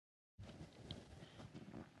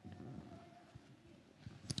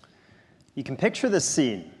You can picture this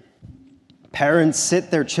scene. Parents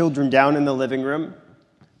sit their children down in the living room,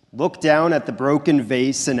 look down at the broken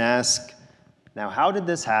vase and ask, "Now, how did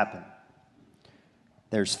this happen?"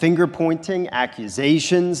 There's finger pointing,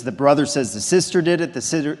 accusations. The brother says the sister did it.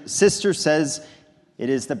 The sister says it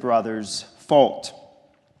is the brother's fault.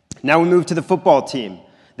 Now we move to the football team.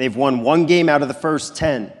 They've won one game out of the first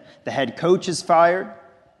 10. The head coach is fired.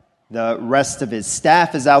 The rest of his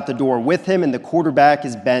staff is out the door with him, and the quarterback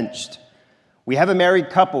is benched. We have a married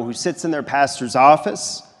couple who sits in their pastor's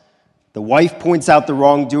office. The wife points out the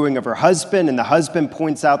wrongdoing of her husband, and the husband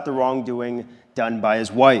points out the wrongdoing done by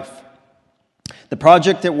his wife. The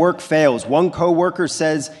project at work fails. One coworker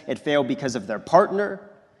says it failed because of their partner,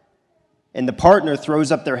 and the partner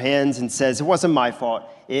throws up their hands and says, "It wasn't my fault,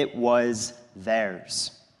 it was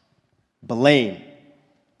theirs." Blame.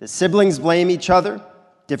 The siblings blame each other.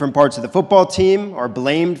 Different parts of the football team are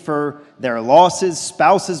blamed for their losses.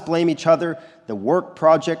 Spouses blame each other. The work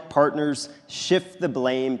project partners shift the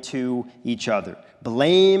blame to each other.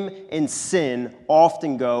 Blame and sin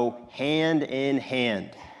often go hand in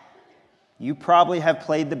hand. You probably have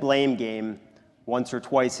played the blame game once or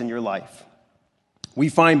twice in your life. We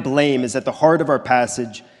find blame is at the heart of our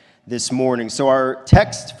passage this morning. So our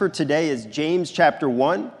text for today is James chapter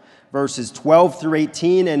 1, verses 12 through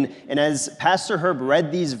 18. And as Pastor Herb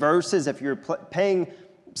read these verses, if you're paying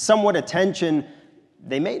somewhat attention,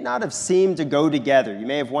 they may not have seemed to go together. You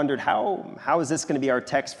may have wondered, how is this going to be our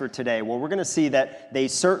text for today? Well, we're going to see that they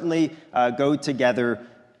certainly go together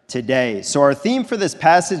today. So our theme for this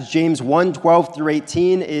passage, James 1, 12 through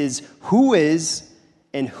 18, is who is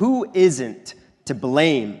and who isn't to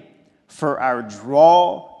blame for our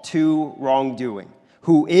draw to wrongdoing.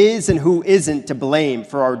 Who is and who isn't to blame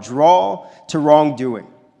for our draw to wrongdoing.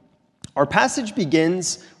 Our passage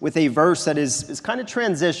begins with a verse that is kind of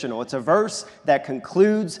transitional. It's a verse that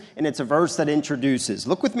concludes, and it's a verse that introduces.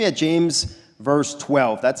 Look with me at James verse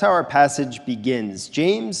 12. That's how our passage begins.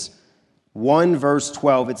 James 1 verse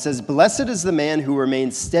 12. It says, "Blessed is the man who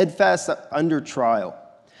remains steadfast under trial.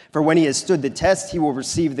 For when he has stood the test, he will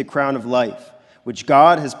receive the crown of life, which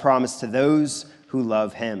God has promised to those who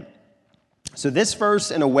love him." So this verse,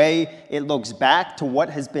 in a way, it looks back to what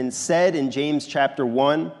has been said in James chapter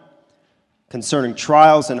 1 concerning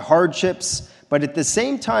trials and hardships, but at the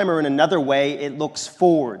same time, or in another way, it looks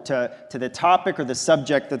forward to the topic or the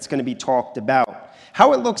subject that's going to be talked about.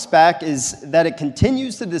 How it looks back is that it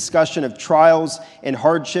continues the discussion of trials and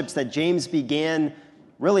hardships that James began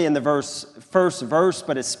really in the first verse,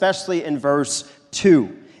 but especially in verse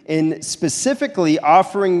 2. And specifically,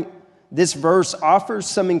 this verse offers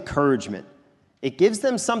some encouragement. It gives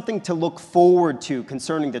them something to look forward to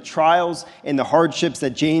concerning the trials and the hardships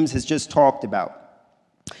that James has just talked about.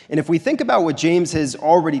 And if we think about what James has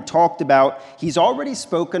already talked about, he's already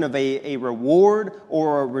spoken of a reward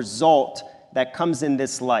or a result that comes in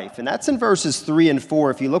this life. And that's in verses 3 and 4.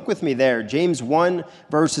 If you look with me there, James 1,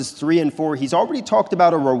 verses 3 and 4, he's already talked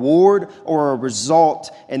about a reward or a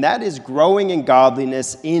result, and that is growing in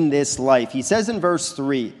godliness in this life. He says in verse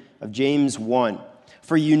 3 of James 1,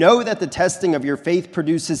 "For you know that the testing of your faith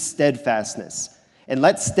produces steadfastness. And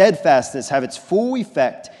let steadfastness have its full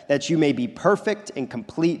effect, that you may be perfect and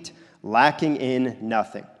complete, lacking in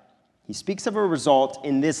nothing." He speaks of a result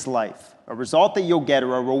in this life, a result that you'll get,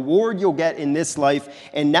 or a reward you'll get in this life.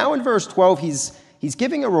 And now in verse 12, he's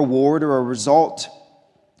giving a reward or a result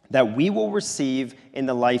that we will receive in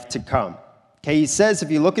the life to come. Okay, he says,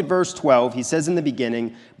 if you look at verse 12, he says in the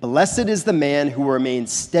beginning, "Blessed is the man who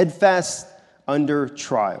remains steadfast under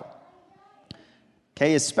trial."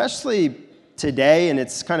 Okay, especially today, and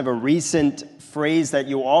it's kind of a recent phrase that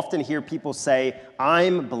you'll often hear people say,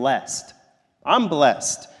 "I'm blessed." I'm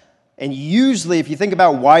blessed. And usually, if you think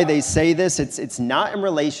about why they say this, it's not in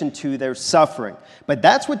relation to their suffering. But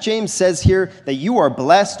that's what James says here, that you are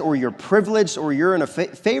blessed, or you're privileged, or you're in a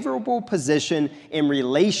favorable position in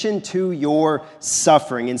relation to your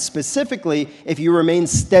suffering. And specifically, if you remain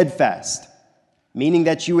steadfast, meaning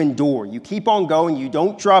that you endure, you keep on going, you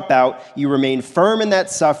don't drop out, you remain firm in that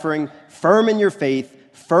suffering, firm in your faith,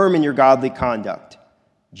 firm in your godly conduct.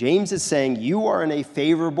 James is saying you are in a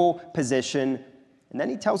favorable position, and then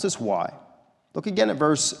he tells us why. Look again at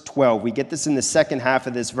verse 12. We get this in the second half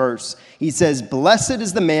of this verse. He says, "Blessed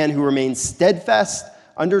is the man who remains steadfast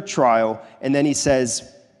under trial." And then he says,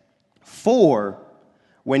 "For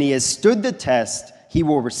when he has stood the test, he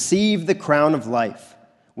will receive the crown of life,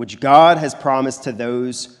 which God has promised to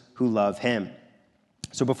those who love him."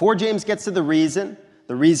 So before James gets to the reason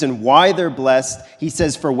why they're blessed, he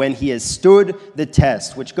says, "For when he has stood the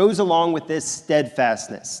test," which goes along with this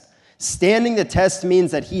steadfastness. Standing the test means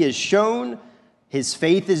that he has shown His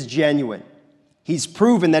faith is genuine. He's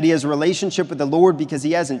proven that he has a relationship with the Lord because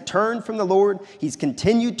he hasn't turned from the Lord. He's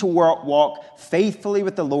continued to walk faithfully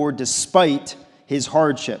with the Lord despite his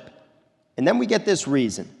hardship. And then we get this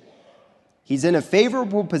reason. He's in a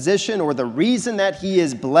favorable position, or the reason that he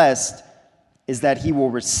is blessed is that he will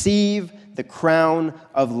receive the crown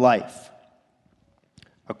of life.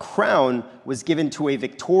 A crown was given to a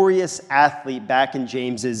victorious athlete back in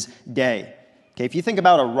James's day. Okay, if you think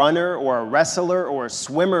about a runner or a wrestler or a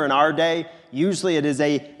swimmer in our day, usually it is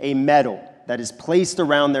a medal that is placed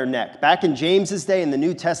around their neck. Back in James's day, in the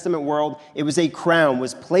New Testament world, it was a crown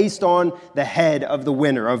was placed on the head of the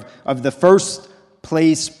winner, of the first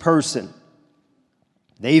place person.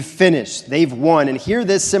 They've finished, they've won, and here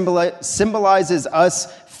this symbolizes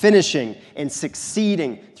us finishing and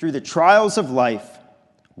succeeding through the trials of life.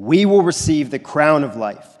 We will receive the crown of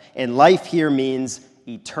life, and life here means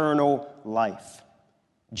eternal life.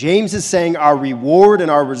 James is saying our reward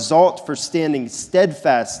and our result for standing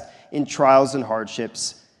steadfast in trials and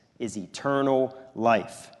hardships is eternal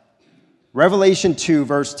life. Revelation 2,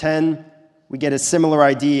 verse 10, we get a similar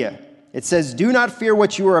idea. It says, "Do not fear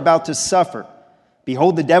what you are about to suffer.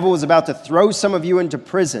 Behold, the devil is about to throw some of you into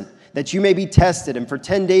prison, that you may be tested, and for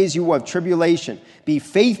 10 days you will have tribulation. Be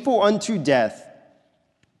faithful unto death,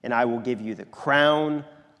 and I will give you the crown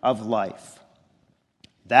of life."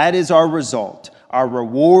 That is our result, our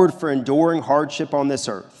reward for enduring hardship on this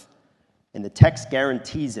earth. And the text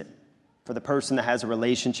guarantees it for the person that has a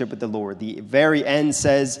relationship with the Lord. The very end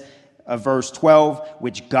says of verse 12,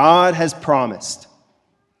 which God has promised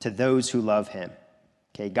to those who love him.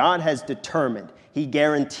 Okay, God has determined. He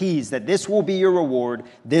guarantees that this will be your reward,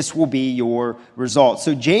 this will be your result.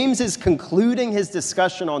 So James is concluding his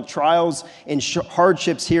discussion on trials and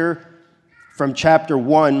hardships here from chapter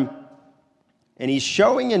 1. And he's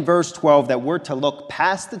showing in verse 12 that we're to look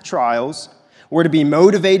past the trials. We're to be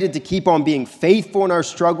motivated to keep on being faithful in our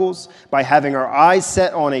struggles by having our eyes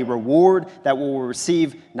set on a reward that we will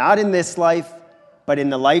receive not in this life, but in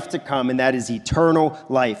the life to come, and that is eternal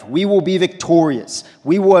life. We will be victorious.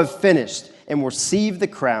 We will have finished and receive the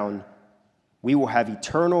crown. We will have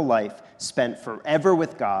eternal life spent forever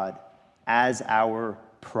with God as our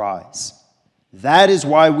prize. That is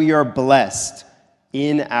why we are blessed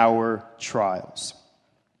in our trials.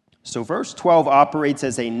 So verse 12 operates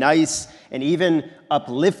as a nice and even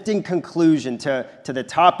uplifting conclusion to the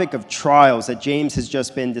topic of trials that James has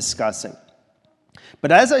just been discussing.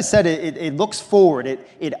 But as I said, it looks forward.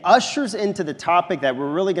 It ushers into the topic that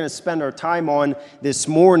we're really going to spend our time on this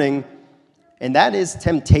morning, and that is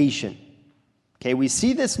temptation. Okay, we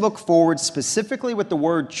see this look forward specifically with the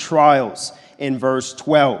word trials in verse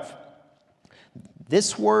 12.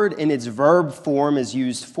 This word in its verb form is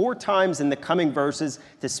used 4 times in the coming verses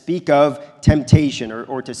to speak of temptation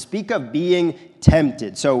or to speak of being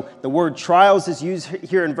tempted. So the word trials is used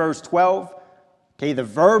here in verse 12. Okay, the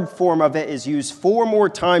verb form of it is used 4 more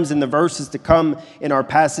times in the verses to come in our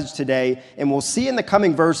passage today. And we'll see in the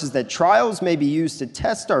coming verses that trials may be used to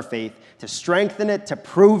test our faith, to strengthen it, to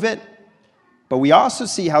prove it. But we also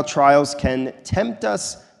see how trials can tempt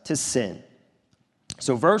us to sin.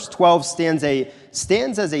 So verse 12 stands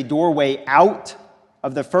as a doorway out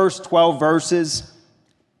of the first 12 verses,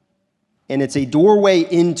 and it's a doorway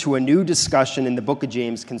into a new discussion in the book of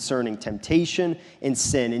James concerning temptation and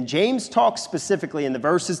sin. And James talks specifically in the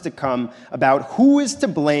verses to come about who is to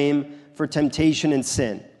blame for temptation and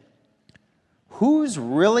sin. Who's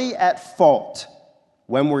really at fault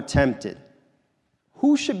when we're tempted?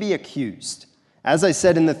 Who should be accused? As I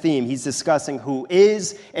said in the theme, he's discussing who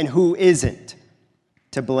is and who isn't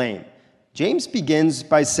to blame. James begins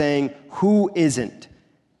by saying, who isn't?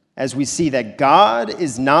 As we see that God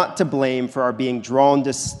is not to blame for our being drawn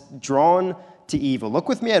to evil. Look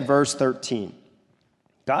with me at verse 13.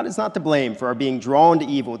 God is not to blame for our being drawn to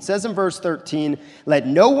evil. It says in verse 13, let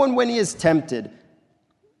no one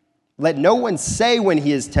say when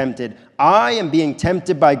he is tempted, I am being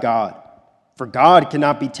tempted by God. For God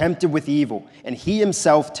cannot be tempted with evil, and he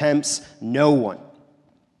himself tempts no one.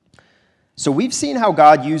 So we've seen how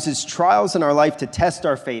God uses trials in our life to test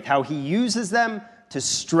our faith, how he uses them to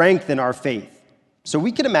strengthen our faith. So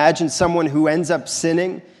we can imagine someone who ends up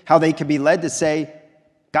sinning, how they could be led to say,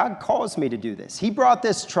 God caused me to do this. He brought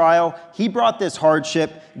this trial. He brought this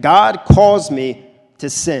hardship. God caused me to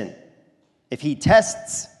sin. If he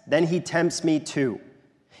tests, then he tempts me too.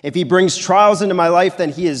 If he brings trials into my life, then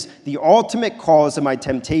he is the ultimate cause of my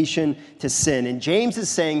temptation to sin. And James is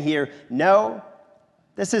saying here, no,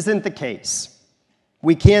 this isn't the case.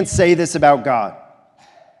 We can't say this about God.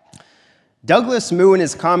 Douglas Moo in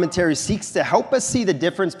his commentary seeks to help us see the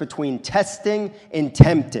difference between testing and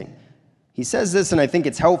tempting. He says this, and I think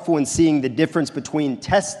it's helpful in seeing the difference between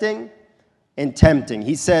testing and tempting.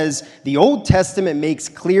 He says, the Old Testament makes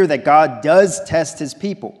clear that God does test his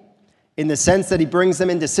people, in the sense that he brings them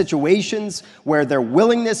into situations where their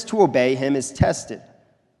willingness to obey him is tested.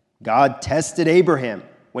 God tested Abraham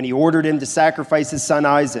when he ordered him to sacrifice his son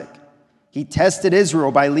Isaac. He tested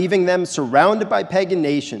Israel by leaving them surrounded by pagan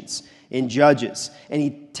nations in Judges. And he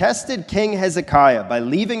tested King Hezekiah by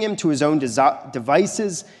leaving him to his own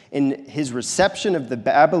devices in his reception of the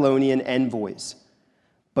Babylonian envoys.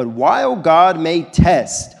 But while God may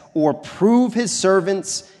test or prove his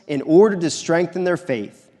servants in order to strengthen their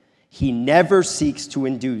faith, he never seeks to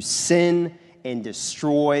induce sin and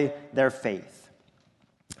destroy their faith.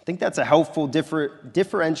 I think that's a helpful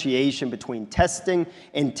differentiation between testing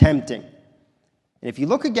and tempting. And if you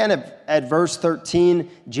look again at verse 13,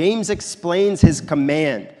 James explains his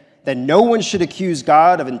command that no one should accuse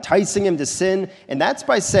God of enticing him to sin, and that's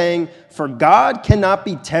by saying, "For God cannot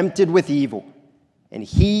be tempted with evil, and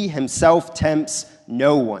he himself tempts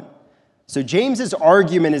no one." So James's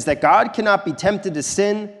argument is that God cannot be tempted to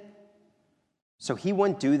sin, so he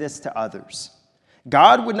wouldn't do this to others.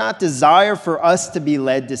 God would not desire for us to be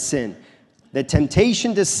led to sin. The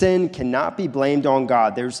temptation to sin cannot be blamed on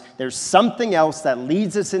God. There's something else that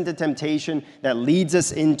leads us into temptation, that leads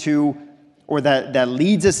us into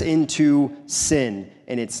sin,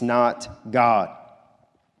 and it's not God.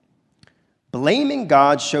 Blaming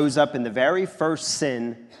God shows up in the very first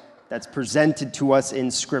sin that's presented to us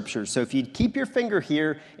in Scripture. So if you'd keep your finger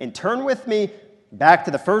here and turn with me back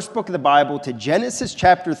to the first book of the Bible, to Genesis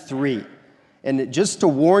chapter 3. And just to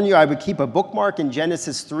warn you, I would keep a bookmark in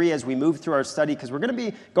Genesis 3 as we move through our study, because we're going to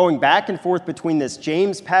be going back and forth between this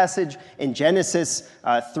James passage and Genesis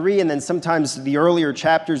 3, and then sometimes the earlier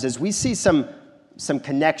chapters, as we see some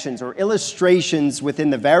connections or illustrations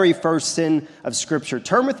within the very first sin of Scripture.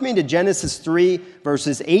 Turn with me to Genesis 3,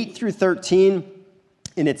 verses 8 through 13,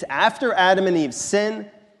 and it's after Adam and Eve sin.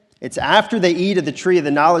 It's after they eat of the tree of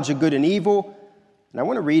the knowledge of good and evil. And I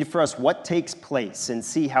want to read for us what takes place and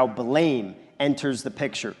see how blame enters the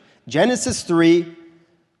picture. Genesis 3,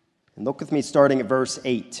 and look with me starting at verse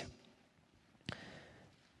 8.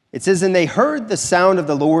 It says, "And they heard the sound of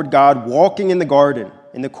the Lord God walking in the garden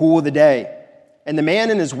in the cool of the day. And the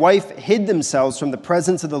man and his wife hid themselves from the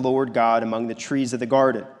presence of the Lord God among the trees of the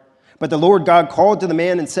garden. But the Lord God called to the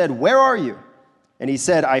man and said, 'Where are you?' And he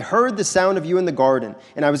said, 'I heard the sound of you in the garden,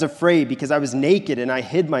 and I was afraid because I was naked and I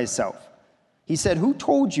hid myself.' He said, 'Who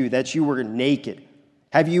told you that you were naked?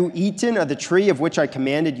 Have you eaten of the tree of which I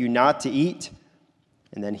commanded you not to eat?'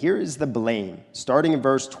 And then here is the blame, starting in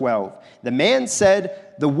verse 12. The man said,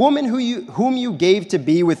 'The woman whom you gave to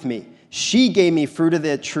be with me, she gave me fruit of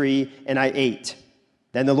that tree, and I ate.'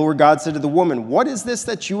 Then the Lord God said to the woman, 'What is this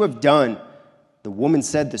that you have done?' The woman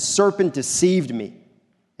said, 'The serpent deceived me,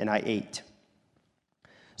 and I ate.'"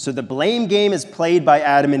 So the blame game is played by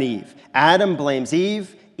Adam and Eve. Adam blames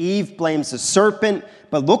Eve. Eve blames the serpent.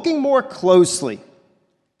 But looking more closely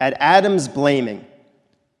at Adam's blaming,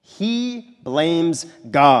 he blames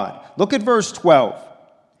God. Look at verse 12.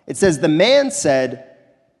 It says, "The man said,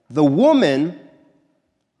 'The woman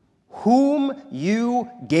whom you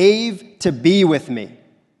gave to be with me.'"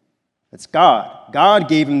 That's God. God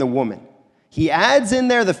gave him the woman. He adds in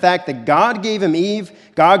there the fact that God gave him Eve.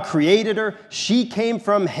 God created her. She came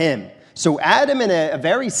from him. So Adam, in a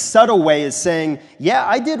very subtle way, is saying, yeah,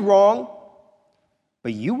 I did wrong,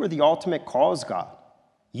 but you were the ultimate cause, God.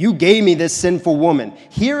 You gave me this sinful woman.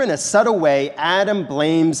 Here, in a subtle way, Adam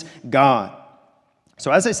blames God.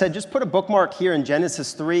 So as I said, just put a bookmark here in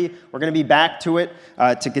Genesis 3. We're going to be back to it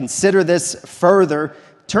to consider this further.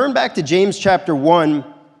 Turn back to James chapter 1,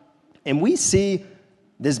 and we see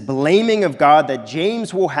this blaming of God that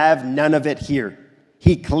James will have none of it here.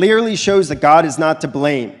 He clearly shows that God is not to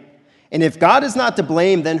blame. And if God is not to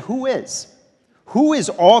blame, then who is? Who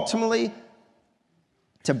is ultimately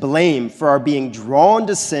to blame for our being drawn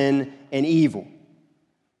to sin and evil?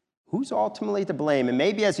 Who's ultimately to blame? And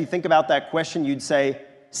maybe as you think about that question, you'd say,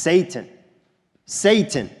 Satan.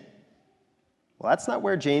 Satan. Well, that's not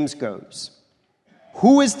where James goes.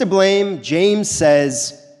 Who is to blame? James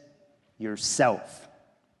says, yourself.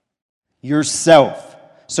 Yourself.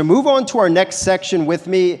 So move on to our next section with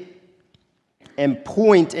me and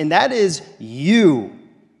point, and that is you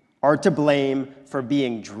are to blame for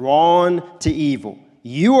being drawn to evil.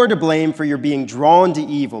 You are to blame for your being drawn to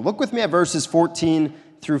evil. Look with me at verses 14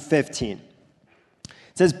 through 15. It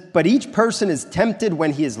says, "But each person is tempted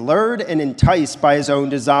when he is lured and enticed by his own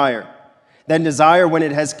desire. Then desire, when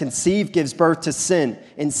it has conceived, gives birth to sin.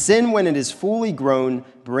 And sin, when it is fully grown,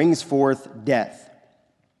 brings forth death."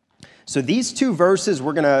 So these two verses,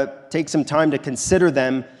 we're going to take some time to consider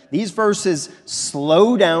them. These verses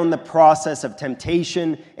slow down the process of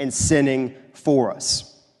temptation and sinning for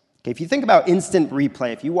us. Okay, if you think about instant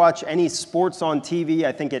replay, if you watch any sports on TV,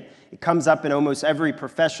 I think it comes up in almost every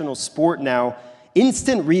professional sport now.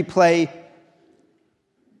 Instant replay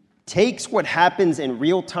takes what happens in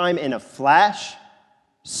real time in a flash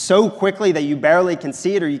so quickly that you barely can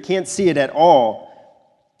see it or you can't see it at all.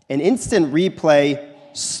 And instant replay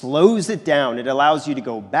slows it down. It allows you to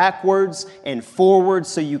go backwards and forwards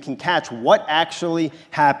so you can catch what actually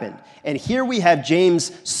happened. And here we have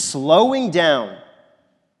James slowing down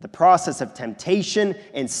the process of temptation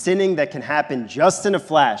and sinning that can happen just in a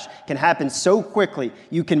flash, can happen so quickly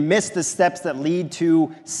you can miss the steps that lead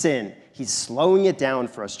to sin. He's slowing it down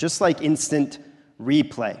for us, just like instant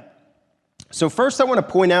replay. So first I want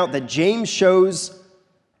to point out that James shows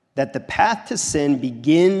that the path to sin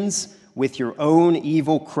begins with your own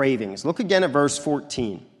evil cravings. Look again at verse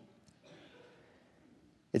 14.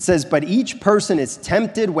 It says, "But each person is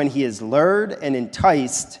tempted when he is lured and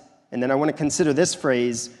enticed," and then I want to consider this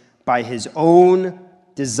phrase, "by his own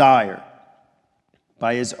desire."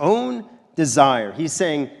 By his own desire. He's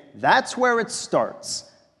saying that's where it starts.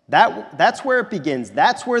 That's where it begins.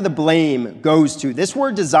 That's where the blame goes to. This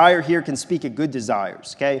word desire here can speak of good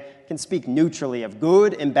desires, okay? It can speak neutrally of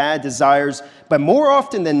good and bad desires, but more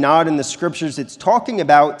often than not in the scriptures, it's talking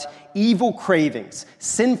about evil cravings,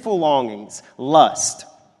 sinful longings, lust.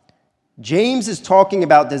 James is talking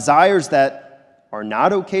about desires that are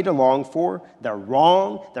not okay to long for. They're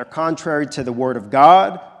wrong. They're contrary to the word of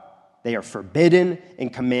God. They are forbidden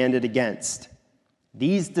and commanded against.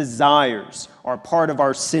 These desires are part of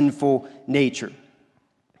our sinful nature.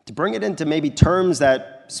 To bring it into maybe terms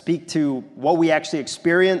that speak to what we actually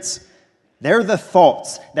experience, they're the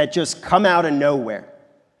thoughts that just come out of nowhere.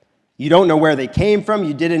 You don't know where they came from.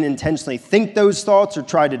 You didn't intentionally think those thoughts or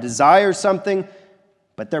try to desire something,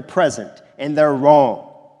 but they're present and they're wrong.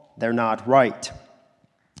 They're not right.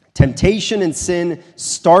 Temptation and sin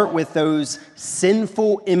start with those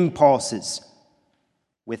sinful impulses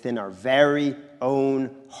within our very own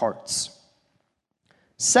hearts.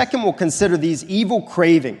 Second, we'll consider these evil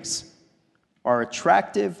cravings are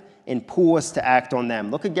attractive and pull us to act on them.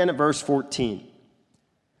 Look again at verse 14.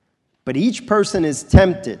 "But each person is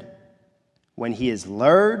tempted when he is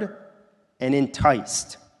lured and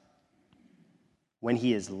enticed." When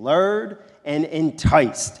he is lured and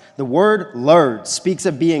enticed. The word lured speaks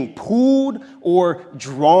of being pulled or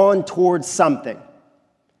drawn towards something.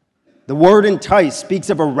 The word entice speaks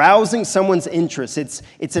of arousing someone's interest.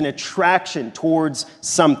 It's an attraction towards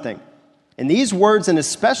something. And these words, and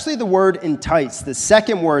especially the word entice, the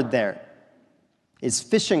second word there, is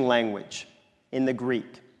fishing language in the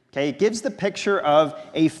Greek. Okay, it gives the picture of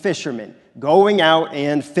a fisherman going out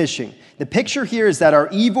and fishing. The picture here is that our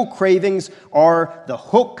evil cravings are the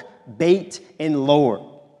hook, bait, and lure.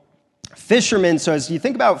 Fishermen, so as you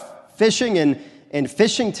think about fishing and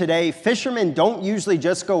fishing today, fishermen don't usually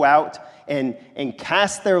just go out and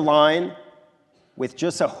cast their line with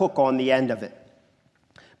just a hook on the end of it.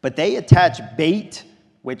 But they attach bait,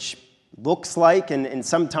 which looks like and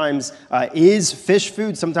sometimes is fish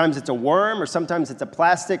food. Sometimes it's a worm or sometimes it's a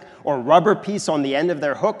plastic or rubber piece on the end of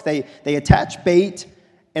their hook. They attach bait,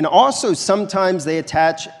 and also sometimes they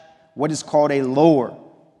attach what is called a lure,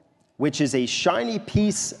 which is a shiny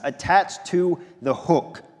piece attached to the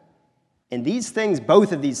hook. And these things,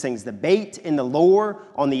 both of these things, the bait and the lure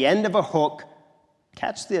on the end of a hook,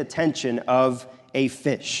 catch the attention of a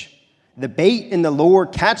fish. The bait and the lure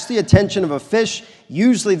catch the attention of a fish.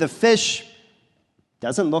 Usually the fish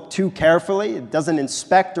doesn't look too carefully. It doesn't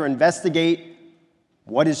inspect or investigate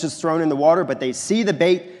what is just thrown in the water, but they see the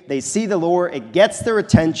bait, they see the lure, it gets their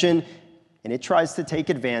attention, and it tries to take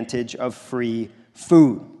advantage of free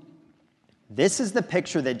food. This is the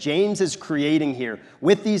picture that James is creating here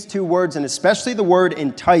with these two words, and especially the word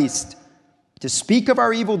enticed, to speak of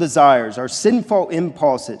our evil desires, our sinful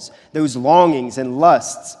impulses, those longings and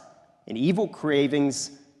lusts, and evil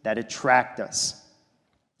cravings that attract us.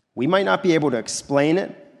 We might not be able to explain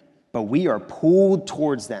it, but we are pulled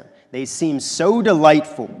towards them. They seem so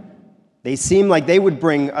delightful. They seem like they would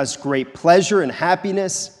bring us great pleasure and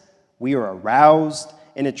happiness. We are aroused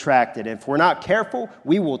and attracted. If we're not careful,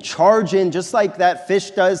 we will charge in just like that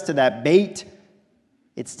fish does to that bait.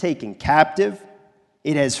 It's taken captive.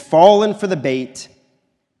 It has fallen for the bait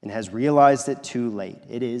and has realized it too late.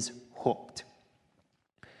 It is hooked.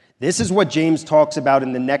 This is what James talks about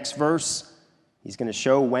in the next verse. He's going to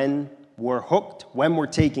show when we're hooked, when we're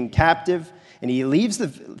taken captive, and he leaves the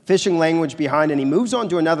fishing language behind and he moves on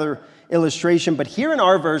to another illustration, but here in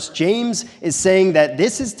our verse, James is saying that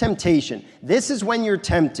this is temptation. This is when you're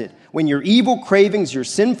tempted, when your evil cravings, your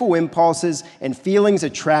sinful impulses, and feelings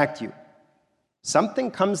attract you.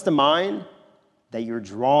 Something comes to mind that you're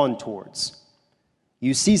drawn towards.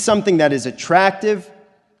 You see something that is attractive,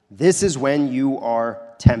 this is when you are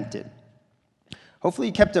tempted. Hopefully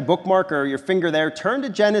you kept a bookmark or your finger there. Turn to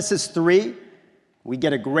Genesis 3. We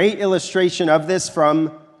get a great illustration of this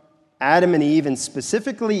from Adam and Eve, and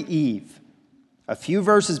specifically Eve. A few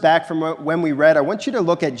verses back from when we read, I want you to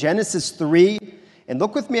look at Genesis 3 and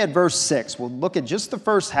look with me at verse 6. We'll look at just the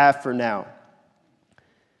first half for now.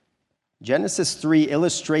 Genesis 3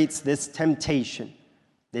 illustrates this temptation,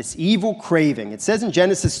 this evil craving. It says in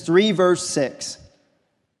Genesis 3, verse 6,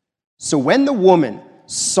 "So when the woman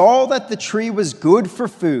saw that the tree was good for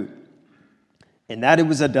food, and that it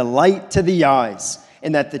was a delight to the eyes,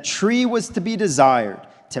 and that the tree was to be desired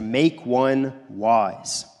to make one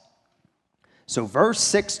wise." So verse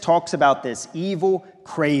 6 talks about this evil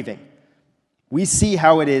craving. We see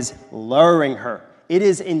how it is luring her. It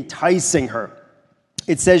is enticing her.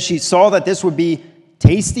 It says she saw that this would be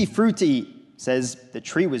tasty fruit to eat. It says the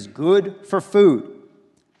tree was good for food.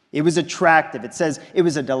 It was attractive. It says it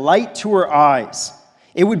was a delight to her eyes.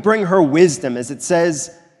 It would bring her wisdom, as it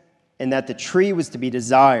says, and that the tree was to be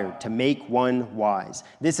desired to make one wise.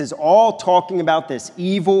 This is all talking about this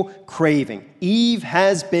evil craving. Eve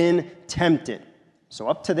has been tempted. So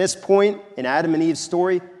up to this point in Adam and Eve's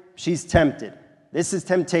story, she's tempted. This is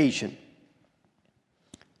temptation.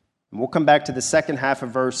 And we'll come back to the second half of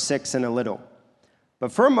verse 6 in a little.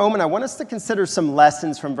 But for a moment, I want us to consider some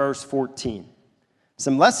lessons from verse 14.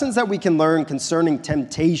 Some lessons that we can learn concerning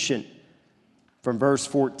temptation from verse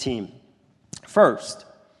 14. First,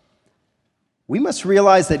 we must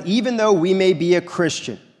realize that even though we may be a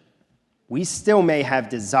Christian, we still may have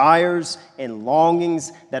desires and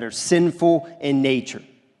longings that are sinful in nature.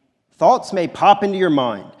 Thoughts may pop into your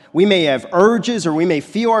mind. We may have urges, or we may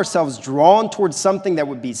feel ourselves drawn towards something that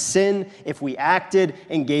would be sin if we acted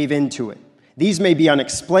and gave into it. These may be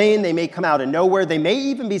unexplained. They may come out of nowhere. They may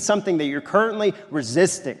even be something that you're currently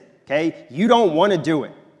resisting, okay? You don't want to do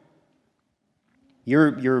it.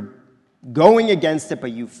 You're going against it,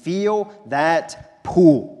 but you feel that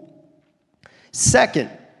pull. Second,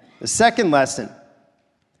 the second lesson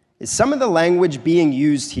is some of the language being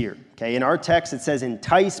used here. Okay, in our text it says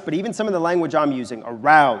entice, but even some of the language I'm using,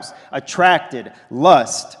 arouse, attracted,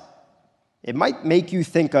 lust, it might make you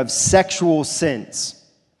think of sexual sins.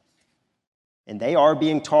 And they are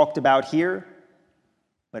being talked about here,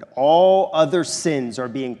 but all other sins are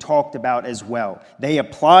being talked about as well. They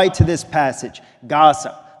apply to this passage.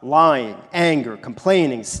 Gossip, lying, anger,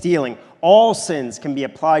 complaining, stealing, all sins can be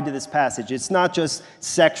applied to this passage. It's not just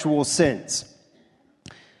sexual sins.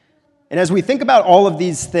 And as we think about all of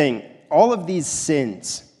these things, all of these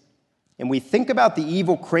sins, and we think about the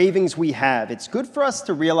evil cravings we have, it's good for us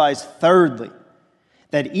to realize, thirdly,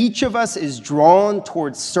 that each of us is drawn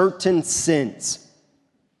towards certain sins.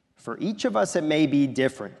 For each of us, it may be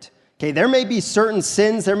different. Okay, there may be certain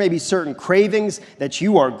sins, there may be certain cravings that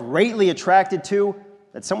you are greatly attracted to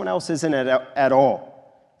that someone else isn't at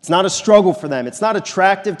all. It's not a struggle for them. It's not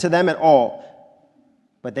attractive to them at all.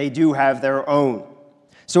 But they do have their own.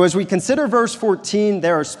 So as we consider verse 14,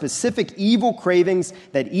 there are specific evil cravings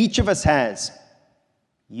that each of us has.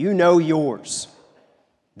 You know yours.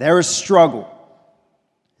 There is struggle.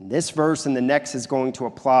 And this verse and the next is going to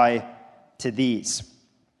apply to these.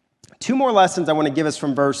 Two more lessons I want to give us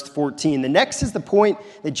from verse 14. The next is the point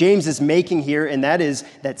that James is making here, and that is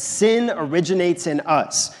that sin originates in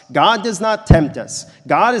us. God does not tempt us.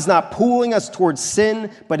 God is not pulling us towards sin,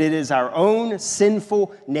 but it is our own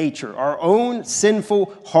sinful nature, our own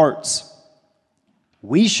sinful hearts.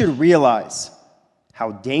 We should realize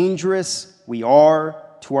how dangerous we are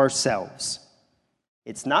to ourselves.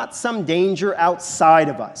 It's not some danger outside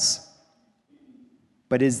of us,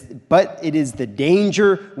 but it is the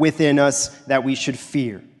danger within us that we should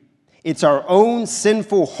fear. It's our own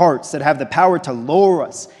sinful hearts that have the power to lure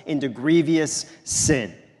us into grievous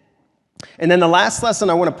sin. And then the last lesson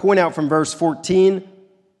I want to point out from verse 14,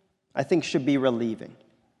 I think should be relieving.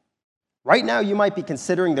 Right now you might be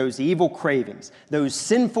considering those evil cravings, those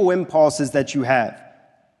sinful impulses that you have,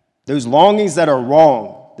 those longings that are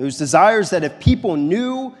wrong, those desires that if people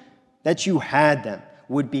knew that you had them,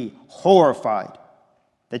 would be horrified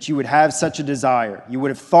that you would have such a desire. You would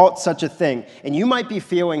have thought such a thing. And you might be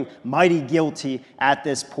feeling mighty guilty at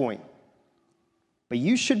this point. But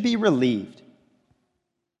you should be relieved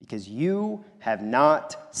because you have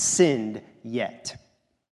not sinned yet.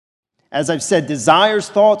 As I've said, desires,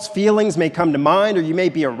 thoughts, feelings may come to mind, or you may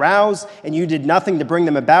be aroused and you did nothing to bring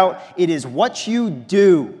them about. It is what you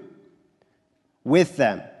do with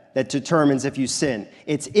them that determines if you sin.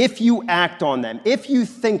 It's if you act on them, if you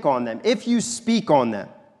think on them, if you speak on them.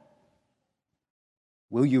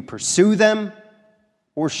 Will you pursue them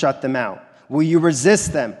or shut them out? Will you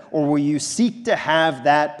resist them or will you seek to have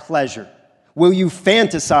that pleasure? Will you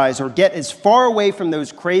fantasize or get as far away from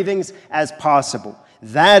those cravings as possible?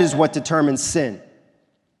 That is what determines sin.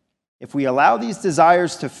 If we allow these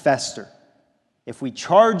desires to fester, if we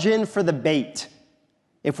charge in for the bait,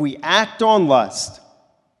 if we act on lust,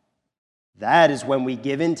 that is when we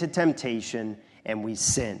give in to temptation and we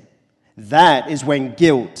sin. That is when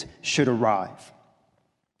guilt should arrive.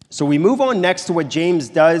 So we move on next to what James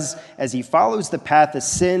does as he follows the path of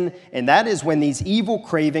sin, and that is when these evil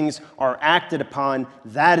cravings are acted upon.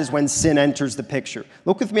 That is when sin enters the picture.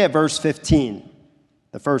 Look with me at verse 15,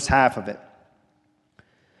 the first half of it.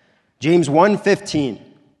 James 1:15.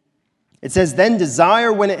 It says, "Then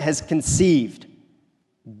desire, when it has conceived,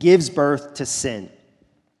 gives birth to sin."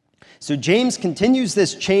 So James continues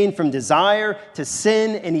this chain from desire to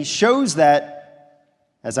sin, and he shows that,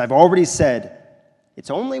 as I've already said, it's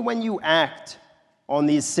only when you act on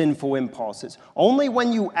these sinful impulses, only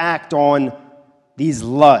when you act on these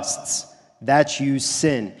lusts, that you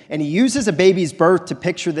sin. And he uses a baby's birth to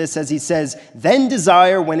picture this as he says, "Then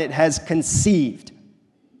desire, when it has conceived."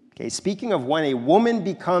 Okay, speaking of when a woman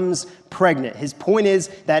becomes pregnant, his point is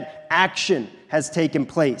that action has taken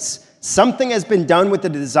place. Something has been done with the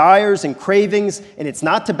desires and cravings, and it's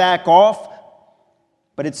not to back off,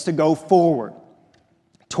 but it's to go forward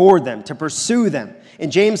toward them, to pursue them.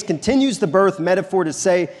 And James continues the birth metaphor to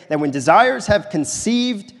say that when desires have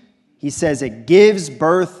conceived, he says it gives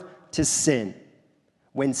birth to sin.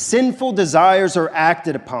 When sinful desires are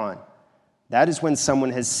acted upon, that is when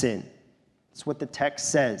someone has sinned. That's what the text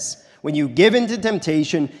says. When you give in to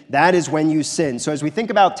temptation, that is when you sin. So as we think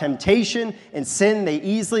about temptation and sin, they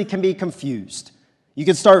easily can be confused. You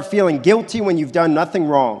can start feeling guilty when you've done nothing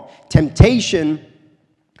wrong. Temptation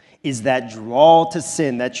is that draw to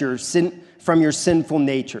sin, that's your sin from your sinful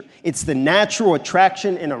nature. It's the natural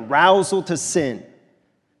attraction and arousal to sin.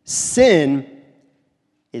 Sin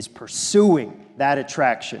is pursuing that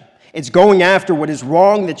attraction. It's going after what is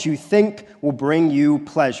wrong that you think will bring you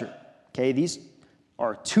pleasure. Okay, these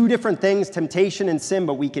are two different things, temptation and sin,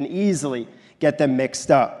 but we can easily get them mixed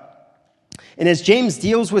up. And as James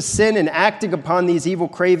deals with sin and acting upon these evil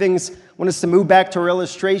cravings, I want us to move back to our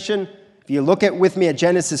illustration. If you look with me at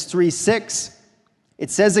Genesis 3:6, it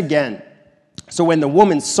says again, "So when the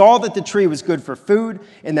woman saw that the tree was good for food,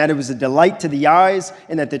 and that it was a delight to the eyes,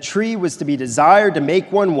 and that the tree was to be desired to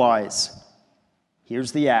make one wise,"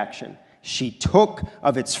 here's the action. "She took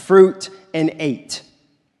of its fruit and ate.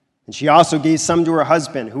 And she also gave some to her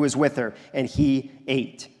husband who was with her, and he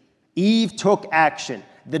ate." Eve took action.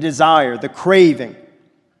 The desire, the craving,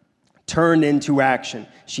 turned into action.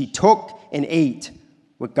 She took and ate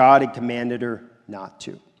what God had commanded her not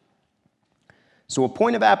to. So a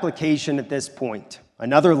point of application at this point,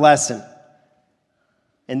 another lesson,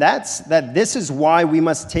 and that's that this is why we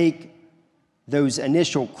must take those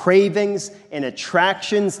initial cravings and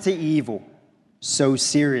attractions to evil so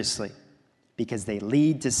seriously, because they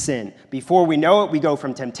lead to sin. Before we know it, we go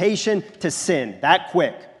from temptation to sin that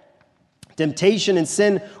quick. Temptation and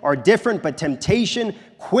sin are different, but temptation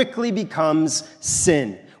quickly becomes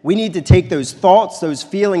sin. We need to take those thoughts, those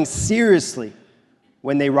feelings seriously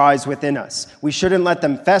when they rise within us. We shouldn't let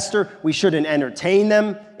them fester. We shouldn't entertain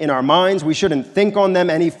them in our minds. We shouldn't think on them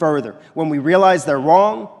any further. When we realize they're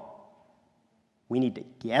wrong, we need to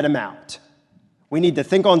get them out. We need to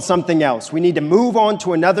think on something else. We need to move on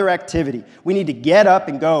to another activity. We need to get up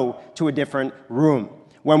and go to a different room.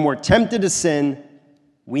 When we're tempted to sin,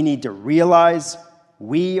 we need to realize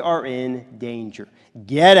we are in danger.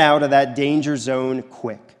 Get out of that danger zone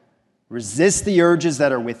quick. Resist the urges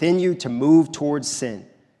that are within you to move towards sin.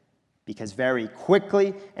 Because very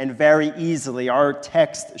quickly and very easily, our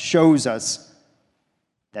text shows us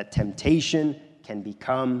that temptation can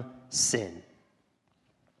become sin.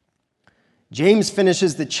 James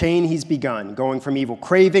finishes the chain he's begun, going from evil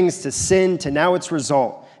cravings to sin to now its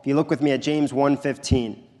result. If you look with me at James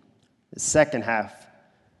 1:15, the second half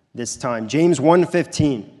this time. James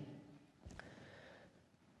 1:15.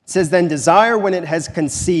 It says, "Then desire, when it has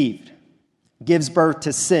conceived, gives birth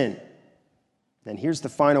to sin." And here's the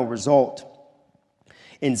final result.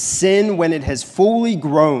 "And sin, when it has fully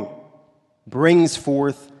grown, brings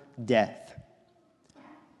forth death."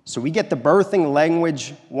 So we get the birthing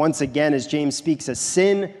language once again as James speaks of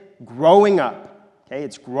sin growing up. Okay,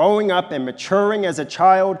 it's growing up and maturing as a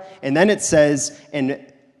child, and then it says,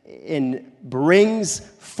 and brings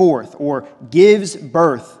forth or gives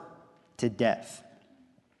birth to death.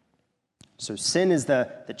 So sin is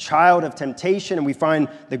the child of temptation, and we find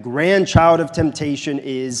the grandchild of temptation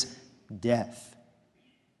is death.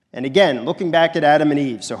 And again, looking back at Adam and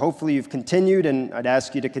Eve, so hopefully you've continued, and I'd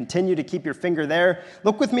ask you to continue to keep your finger there.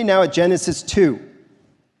 Look with me now at Genesis 2.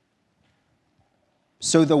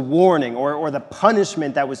 So the warning or the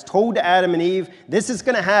punishment that was told to Adam and Eve, this is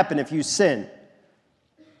going to happen if you sin.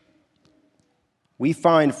 We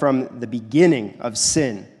find from the beginning of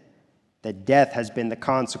sin that death has been the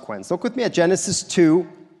consequence. Look with me at Genesis 2,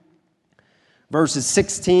 verses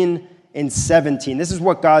 16 and 17. This is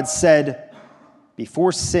what God said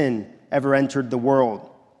before sin ever entered the world.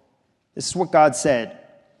 This is what God said.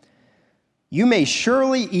 You may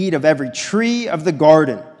surely eat of every tree of the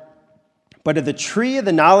garden, but of the tree of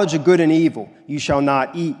the knowledge of good and evil you shall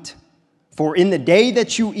not eat. For in the day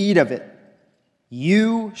that you eat of it,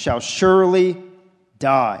 you shall surely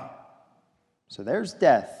die. So there's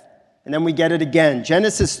death. And then we get it again.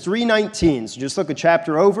 Genesis 3:19. So just look a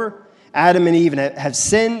chapter over. Adam and Eve have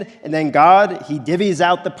sinned, and then God, he divvies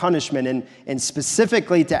out the punishment. And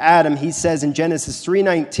specifically to Adam, he says in Genesis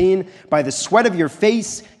 3:19, by the sweat of your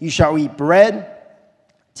face you shall eat bread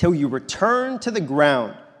till you return to the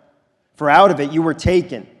ground. For out of it you were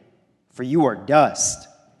taken, for you are dust,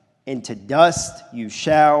 and to dust you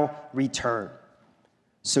shall return.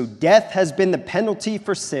 So death has been the penalty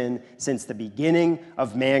for sin since the beginning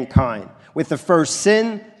of mankind. With the first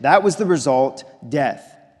sin, that was the result,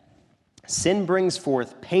 death. Sin brings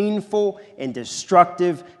forth painful and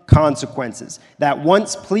destructive consequences. That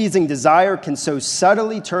once pleasing desire can so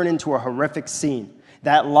subtly turn into a horrific scene.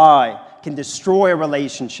 That lie can destroy a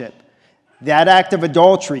relationship. That act of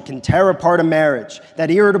adultery can tear apart a marriage. That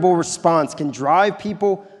irritable response can drive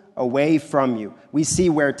people away from you. We see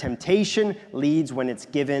where temptation leads when it's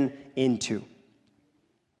given into.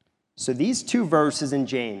 So these two verses in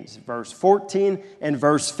James, verse 14 and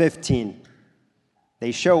verse 15,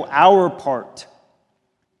 they show our part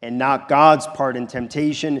and not God's part in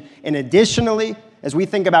temptation. And additionally, as we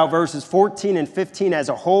think about verses 14 and 15 as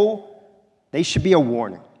a whole, they should be a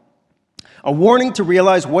warning. A warning to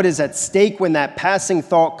realize what is at stake when that passing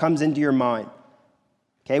thought comes into your mind.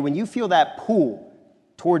 Okay, when you feel that pull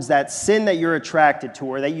towards that sin that you're attracted to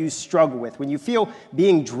or that you struggle with, when you feel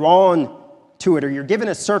being drawn to it, or you're given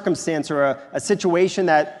a circumstance or a situation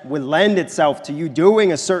that would lend itself to you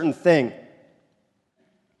doing a certain thing,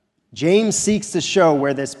 James seeks to show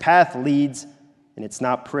where this path leads, and it's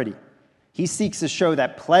not pretty. He seeks to show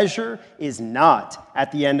that pleasure is not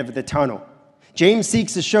at the end of the tunnel. James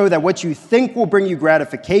seeks to show that what you think will bring you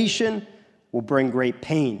gratification will bring great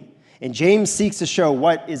pain. And James seeks to show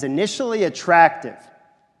what is initially attractive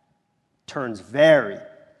turns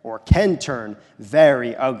can turn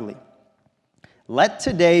very ugly. Let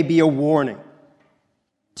today be a warning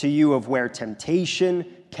to you of where temptation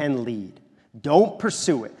can lead. Don't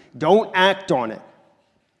pursue it. Don't act on it.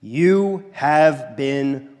 You have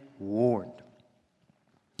been warned.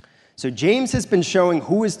 So James has been showing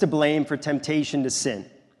who is to blame for temptation to sin.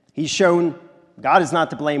 He's shown God is not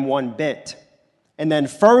to blame one bit. And then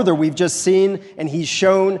further, we've just seen, and he's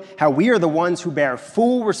shown how we are the ones who bear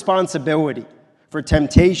full responsibility for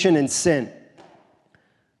temptation and sin.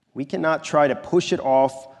 We cannot try to push it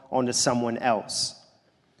off onto someone else.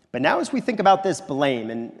 But now as we think about this blame,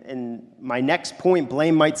 and my next point,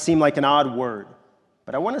 blame might seem like an odd word,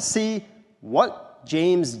 but I want to see what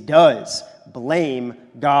James does blame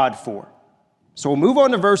God for. So we'll move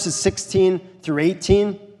on to verses 16 through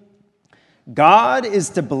 18. God is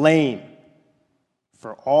to blame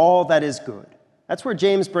for all that is good. That's where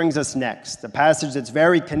James brings us next. The passage that's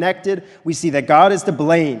very connected, we see that God is to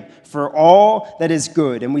blame for all that is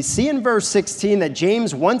good. And we see in verse 16 that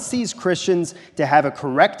James wants these Christians to have a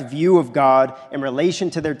correct view of God in relation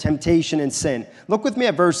to their temptation and sin. Look with me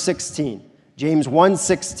at verse 16, James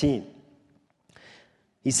 1:16.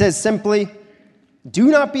 He says simply,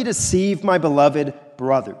 "Do not be deceived, my beloved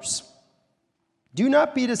brothers." Do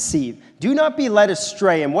not be deceived. Do not be led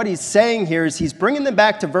astray. And what he's saying here is he's bringing them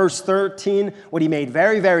back to verse 13, what he made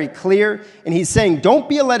very, very clear. And he's saying, don't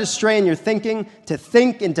be led astray in your thinking to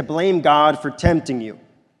think and to blame God for tempting you.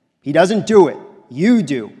 He doesn't do it. You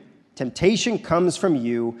do. Temptation comes from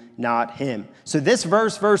you, not him. So this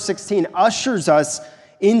verse 16, ushers us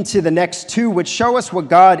into the next two, which show us what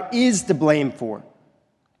God is to blame for.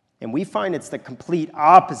 And we find it's the complete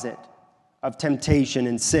opposite of temptation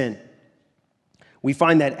and sin. We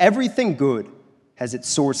find that everything good has its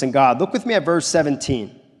source in God. Look with me at verse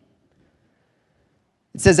 17.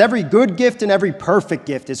 It It says, every good gift and every perfect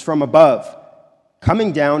gift is from above,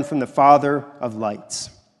 coming down from the Father of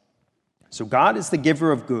lights. So God is the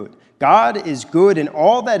giver of good. God is good, and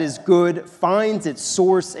all that is good finds its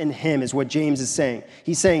source in him, is what James is saying.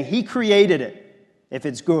 He's saying he created it if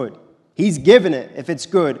it's good. He's given it if it's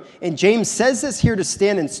good. And James says this here to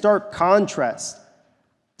stand in stark contrast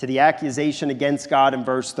to the accusation against God in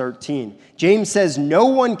verse 13. James says, no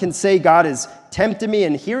one can say God has tempted me,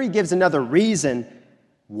 and here he gives another reason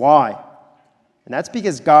why. And that's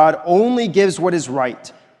because God only gives what is right,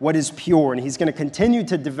 what is pure. And he's going to continue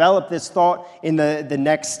to develop this thought in the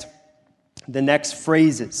next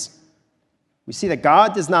phrases. We see that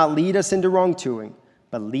God does not lead us into wrongdoing,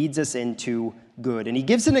 but leads us into good. And he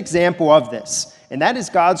gives an example of this, and that is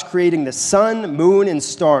God's creating the sun, moon, and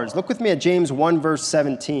stars. Look with me at James 1, verse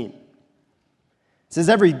 17. It says,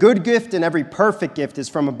 every good gift and every perfect gift is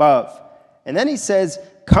from above. And then he says,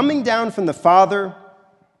 coming down from the Father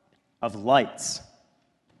of lights.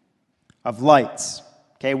 Of lights.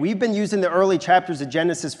 Okay, we've been using the early chapters of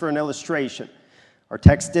Genesis for an illustration. Our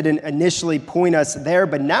text didn't initially point us there,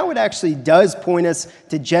 but now it actually does point us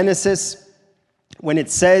to Genesis when it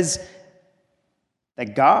says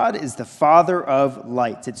that God is the Father of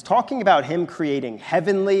lights. It's talking about him creating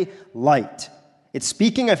heavenly light. It's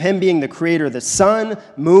speaking of him being the creator of the sun,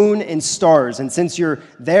 moon, and stars. And since you're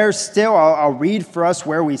there still, I'll read for us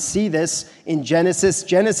where we see this in Genesis.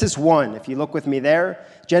 Genesis 1, if you look with me there.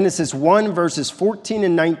 Genesis 1, verses 14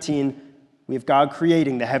 and 19, we have God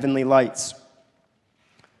creating the heavenly lights.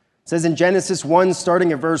 It says in Genesis 1,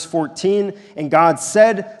 starting at verse 14, and God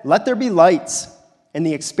said, let there be lights in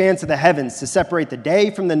the expanse of the heavens to separate the day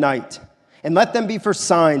from the night, and let them be for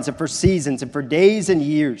signs and for seasons and for days and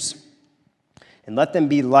years. And let them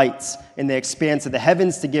be lights in the expanse of the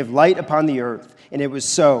heavens to give light upon the earth. And it was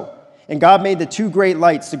so. And God made the two great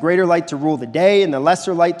lights, the greater light to rule the day and the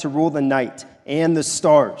lesser light to rule the night, and the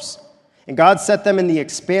stars. And God set them in the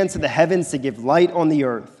expanse of the heavens to give light on the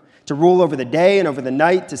earth, to rule over the day and over the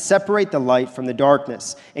night, to separate the light from the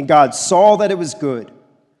darkness. And God saw that it was good.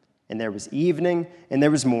 And there was evening and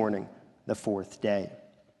there was morning, the fourth day.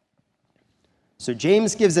 So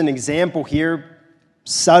James gives an example here,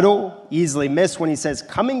 subtle, easily missed, when he says,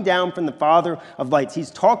 coming down from the Father of lights. He's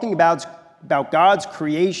talking about God's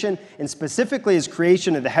creation, and specifically his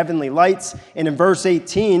creation of the heavenly lights. And in verse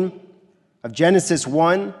 18 of Genesis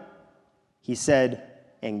 1, he said,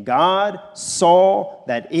 and God saw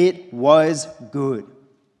that it was good.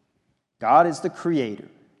 God is the creator.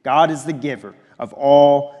 God is the giver of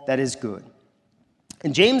all that is good.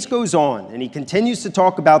 And James goes on, and he continues to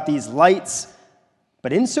talk about these lights,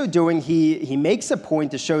 but in so doing, he makes a point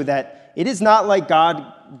to show that it is not like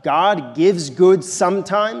God gives good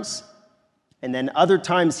sometimes, and then other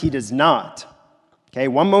times he does not. Okay,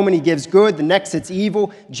 one moment he gives good, the next it's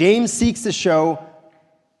evil. James seeks to show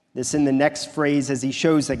this in the next phrase as he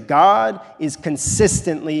shows that God is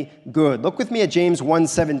consistently good. Look with me at James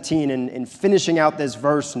 1:17 and finishing out this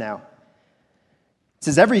verse now. It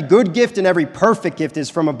says, every good gift and every perfect gift is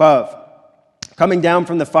from above, coming down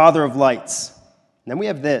from the Father of lights. And then we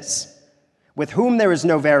have this, with whom there is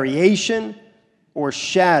no variation or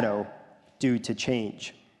shadow due to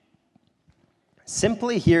change.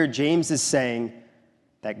 Simply here, James is saying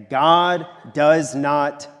that God does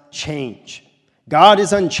not change. God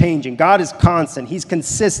is unchanging. God is constant. He's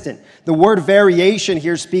consistent. The word variation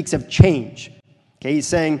here speaks of change. Okay, he's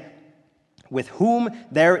saying, with whom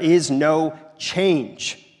there is no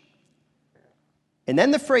change. And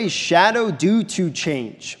then the phrase shadow due to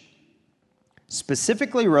change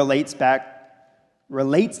specifically relates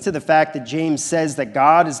to the fact that James says that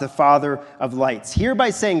God is the Father of lights. Here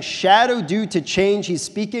by saying shadow due to change, he's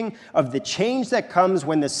speaking of the change that comes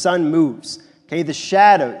when the sun moves. Okay, the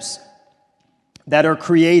shadows that are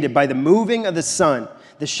created by the moving of the sun,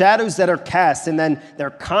 the shadows that are cast, and then they're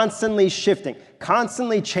constantly shifting,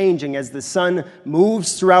 constantly changing as the sun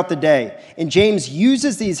moves throughout the day. And James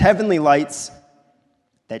uses these heavenly lights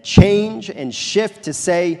that change and shift to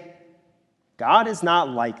say, God is not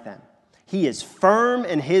like them. He is firm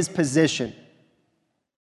in his position.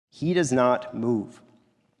 He does not move.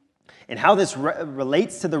 And how this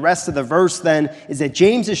relates to the rest of the verse then is that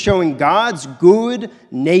James is showing God's good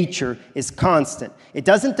nature is constant. It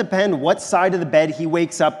doesn't depend what side of the bed he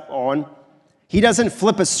wakes up on. He doesn't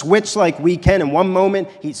flip a switch like we can. In one moment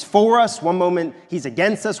he's for us, one moment he's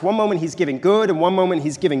against us, one moment he's giving good, and one moment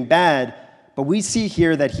he's giving bad. But we see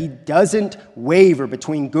here that he doesn't waver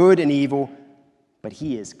between good and evil, but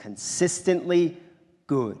he is consistently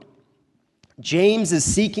good. James is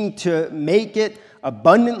seeking to make it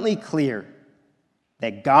abundantly clear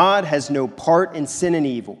that God has no part in sin and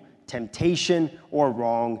evil, temptation, or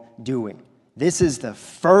wrongdoing. This is the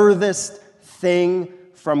furthest thing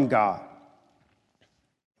from God.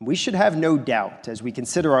 We should have no doubt, as we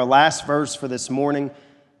consider our last verse for this morning,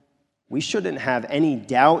 we shouldn't have any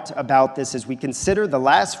doubt about this as we consider the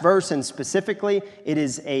last verse, and specifically, it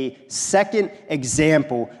is a second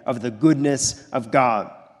example of the goodness of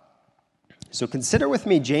God. So consider with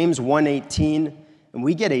me James 1:18, and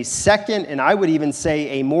we get a second, and I would even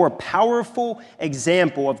say a more powerful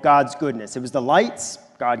example of God's goodness. It was the lights.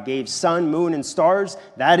 God gave sun, moon, and stars.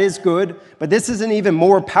 That is good. But this is an even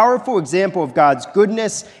more powerful example of God's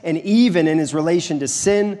goodness, and even in his relation to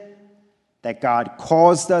sin, that God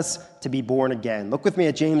caused us to be born again. Look with me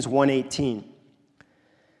at James 1:18.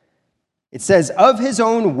 It says, "Of his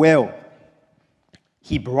own will,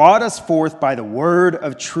 he brought us forth by the word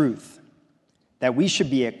of truth, that we should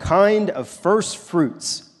be a kind of first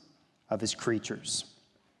fruits of his creatures."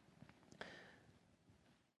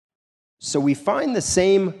 So we find the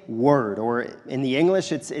same word, or in the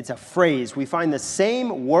English, it's a phrase. We find the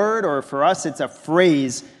same word, or for us, it's a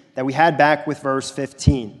phrase that we had back with verse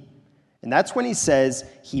 15. And that's when he says,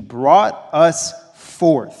 he brought us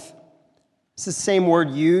forth. It's the same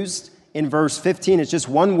word used in verse 15. It's just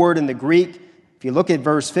one word in the Greek. If you look at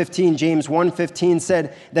verse 15, James 1:15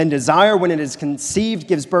 said, "Then desire, when it is conceived,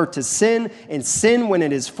 gives birth to sin, and sin, when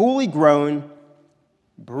it is fully grown,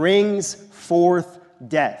 brings forth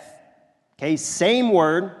death." Okay, same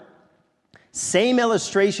word, same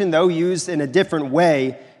illustration, though used in a different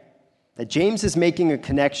way, that James is making a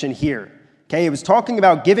connection here. Okay, it was talking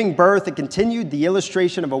about giving birth. It continued the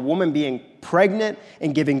illustration of a woman being pregnant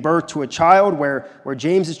and giving birth to a child, where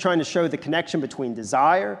James is trying to show the connection between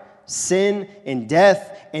desire, sin, and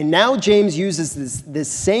death. And now James uses this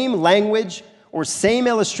same language or same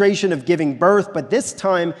illustration of giving birth, but this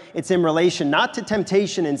time it's in relation not to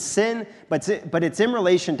temptation and sin, but it's in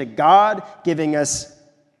relation to God giving us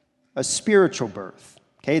a spiritual birth.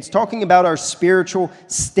 Okay, it's talking about our spiritual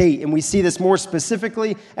state, and we see this more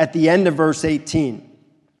specifically at the end of verse 18.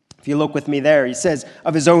 If you look with me there, he says,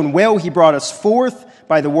 "Of his own will, he brought us forth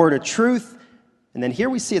by the word of truth." And then here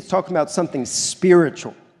we see it's talking about something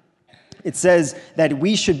spiritual. It says that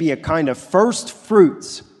we should be a kind of first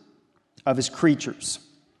fruits of his creatures.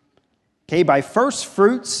 Okay, by first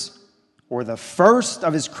fruits, or the first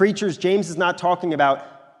of his creatures, James is not talking about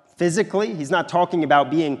physically. He's not talking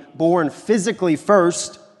about being born physically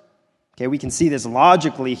first. Okay, we can see this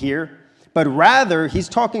logically here. But rather, he's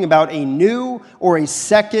talking about a new or a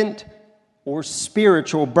second or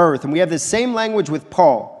spiritual birth. And we have the same language with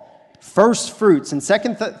Paul. First fruits. In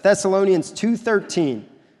 2 Thessalonians 2:13,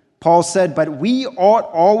 Paul said, "But we ought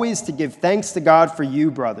always to give thanks to God for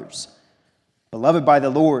you, brothers, beloved by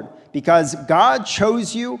the Lord, because God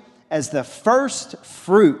chose you as the first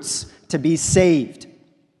fruits to be saved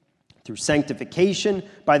through sanctification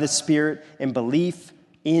by the Spirit and belief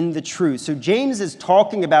in the truth." So James is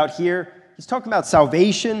talking about here, he's talking about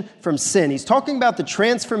salvation from sin. He's talking about the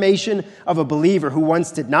transformation of a believer who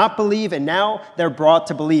once did not believe and now they're brought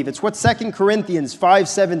to believe. It's what 2 Corinthians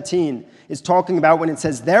 5:17 is talking about when it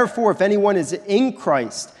says, "Therefore, if anyone is in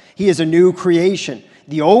Christ, he is a new creation.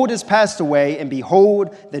 The old has passed away, and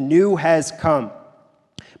behold, the new has come."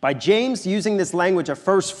 By James using this language of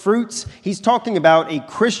first fruits, he's talking about a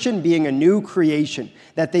Christian being a new creation,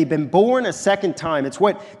 that they've been born a second time. It's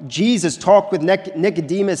what Jesus talked with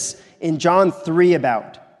Nicodemus in John 3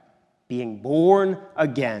 about, being born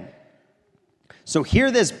again. So here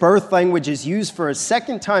this birth language is used for a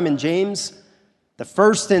second time in James. The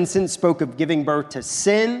first instance spoke of giving birth to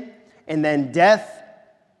sin and then death.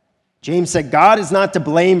 James said God is not to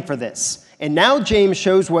blame for this. And now James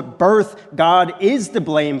shows what birth God is to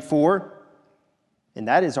blame for, and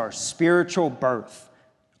that is our spiritual birth,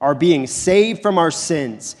 our being saved from our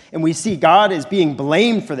sins. And we see God is being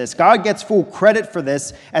blamed for this. God gets full credit for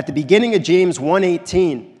this at the beginning of James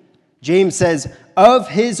 1:18. James says, "Of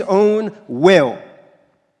his own will."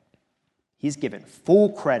 He's given full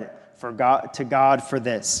credit to God for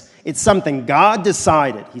this. It's something God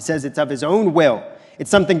decided. He says it's of his own will. It's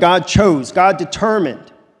something God chose, God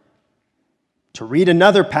determined. To read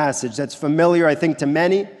another passage that's familiar, I think, to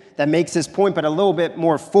many, that makes this point, but a little bit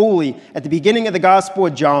more fully, at the beginning of the Gospel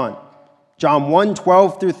of John, John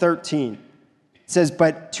 1:12 through 13. It says,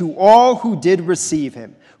 "But to all who did receive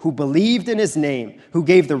him, who believed in his name, who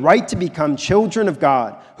gave the right to become children of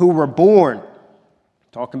God, who were born,"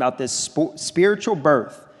 talking about this spiritual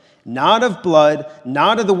birth, "not of blood,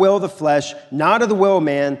 not of the will of the flesh, not of the will of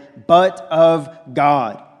man, but of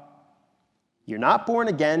God." You're not born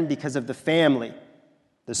again because of the family,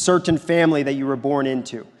 the certain family that you were born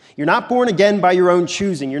into. You're not born again by your own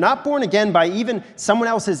choosing. You're not born again by even someone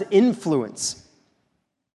else's influence.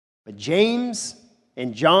 But James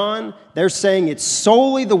and John, they're saying it's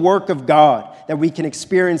solely the work of God that we can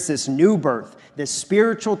experience this new birth, this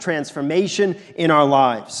spiritual transformation in our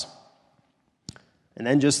lives. And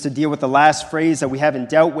then just to deal with the last phrase that we haven't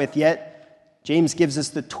dealt with yet, James gives us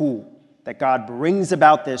the tool that God brings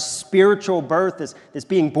about this spiritual birth, this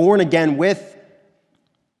being born again with,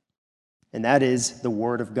 and that is the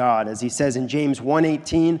Word of God. As he says in James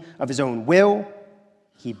 1:18, of his own will,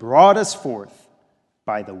 he brought us forth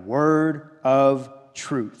by the word of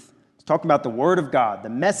truth. Let's talk about the Word of God, the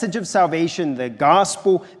message of salvation, the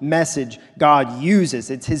gospel message God uses.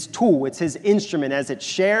 It's his tool, it's his instrument. As it's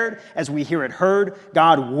shared, as we hear it heard,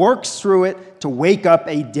 God works through it to wake up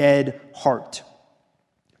a dead heart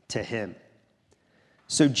to him.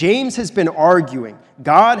 So James has been arguing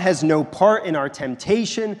God has no part in our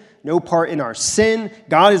temptation, no part in our sin.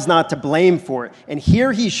 God is not to blame for it. And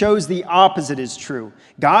here he shows the opposite is true.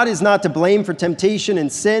 God is not to blame for temptation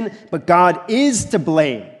and sin, but God is to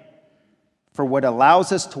blame for what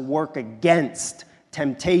allows us to work against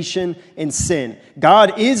temptation and sin.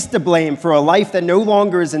 God is to blame for a life that no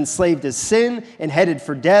longer is enslaved to sin and headed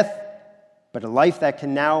for death, but a life that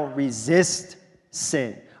can now resist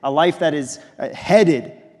sin, a life that is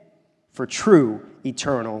headed for true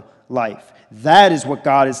eternal life. That is what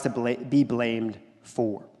God is to be blamed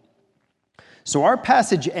for. So our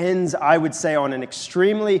passage ends, I would say, on an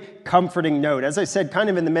extremely comforting note. As I said, kind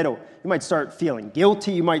of in the middle. You might start feeling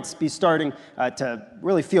guilty. You might be starting to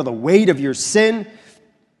really feel the weight of your sin.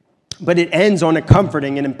 But it ends on a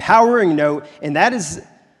comforting and empowering note, and that is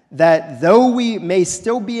that though we may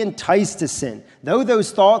still be enticed to sin, though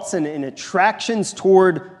those thoughts and attractions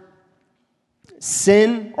toward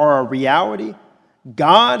sin are a reality,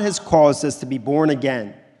 God has caused us to be born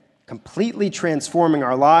again, completely transforming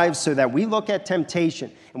our lives so that we look at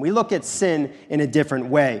temptation and we look at sin in a different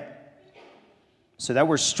way, so that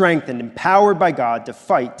we're strengthened, empowered by God to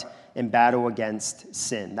fight and battle against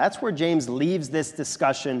sin. That's where James leaves this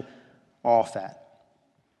discussion off at.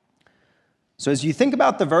 So as you think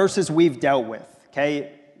about the verses we've dealt with,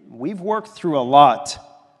 okay, we've worked through a lot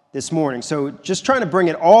this morning. So just trying to bring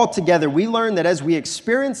it all together, we learned that as we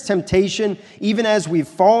experience temptation, even as we've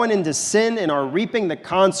fallen into sin and are reaping the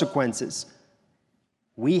consequences,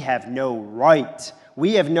 we have no right,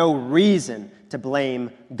 we have no reason to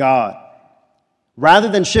blame God. Rather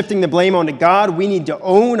than shifting the blame onto God, we need to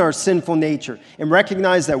own our sinful nature and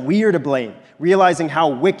recognize that we are to blame, realizing how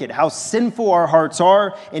wicked, how sinful our hearts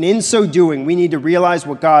are, and in so doing, we need to realize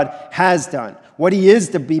what God has done, what he is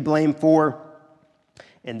to be blamed for,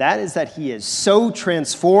 and that is that he has so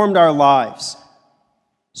transformed our lives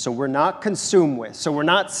so we're not consumed with, so we're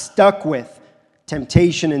not stuck with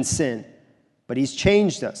temptation and sin, but he's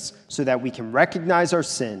changed us so that we can recognize our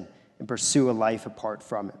sin and pursue a life apart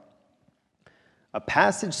from it. A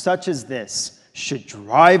passage such as this should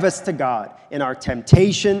drive us to God in our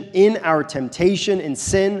temptation and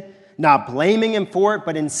sin, not blaming him for it,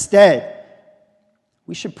 but instead,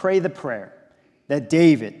 we should pray the prayer that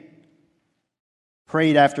David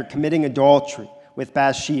prayed after committing adultery with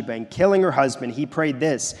Bathsheba and killing her husband. He prayed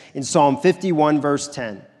this in Psalm 51, verse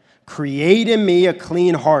 10. Create in me a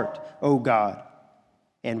clean heart, O God,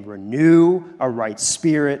 and renew a right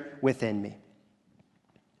spirit within me.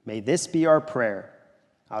 May this be our prayer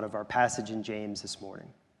out of our passage in James this morning.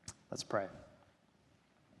 Let's pray.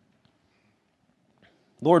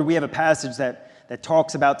 Lord, we have a passage that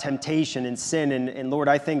talks about temptation and sin, and Lord,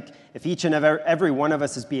 I think if each and every one of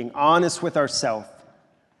us is being honest with ourselves,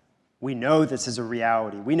 we know this is a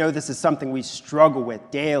reality. We know this is something we struggle with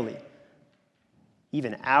daily,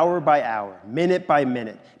 even hour by hour, minute by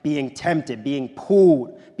minute, being tempted, being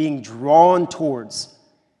pulled, being drawn towards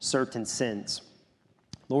certain sins.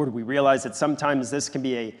 Lord, we realize that sometimes this can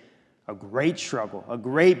be a great struggle, a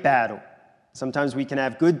great battle. Sometimes we can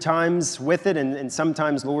have good times with it, and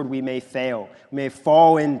sometimes, Lord, we may fail. We may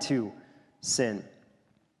fall into sin.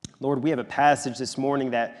 Lord, we have a passage this morning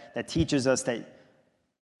that teaches us that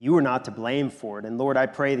you are not to blame for it. And Lord, I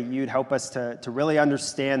pray that you'd help us to really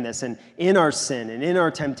understand this, and in our sin and in our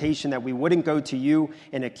temptation that we wouldn't go to you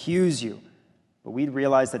and accuse you, but we'd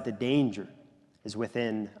realize that the danger is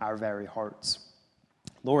within our very hearts.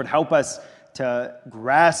 Lord, help us to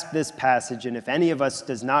grasp this passage, and if any of us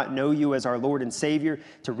does not know you as our Lord and Savior,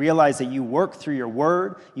 to realize that you work through your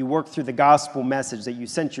word, you work through the gospel message, that you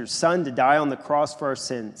sent your Son to die on the cross for our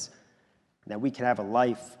sins, and that we can have a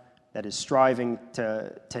life that is striving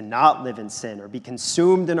to not live in sin or be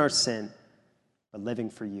consumed in our sin, but living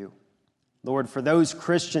for you. Lord, for those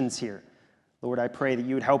Christians here, Lord, I pray that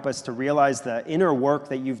you would help us to realize the inner work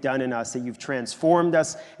that you've done in us, that you've transformed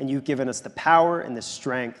us, and you've given us the power and the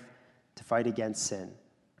strength to fight against sin.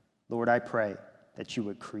 Lord, I pray that you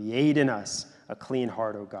would create in us a clean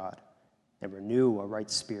heart, O God, and renew a right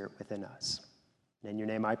spirit within us. In your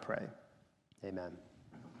name I pray. Amen.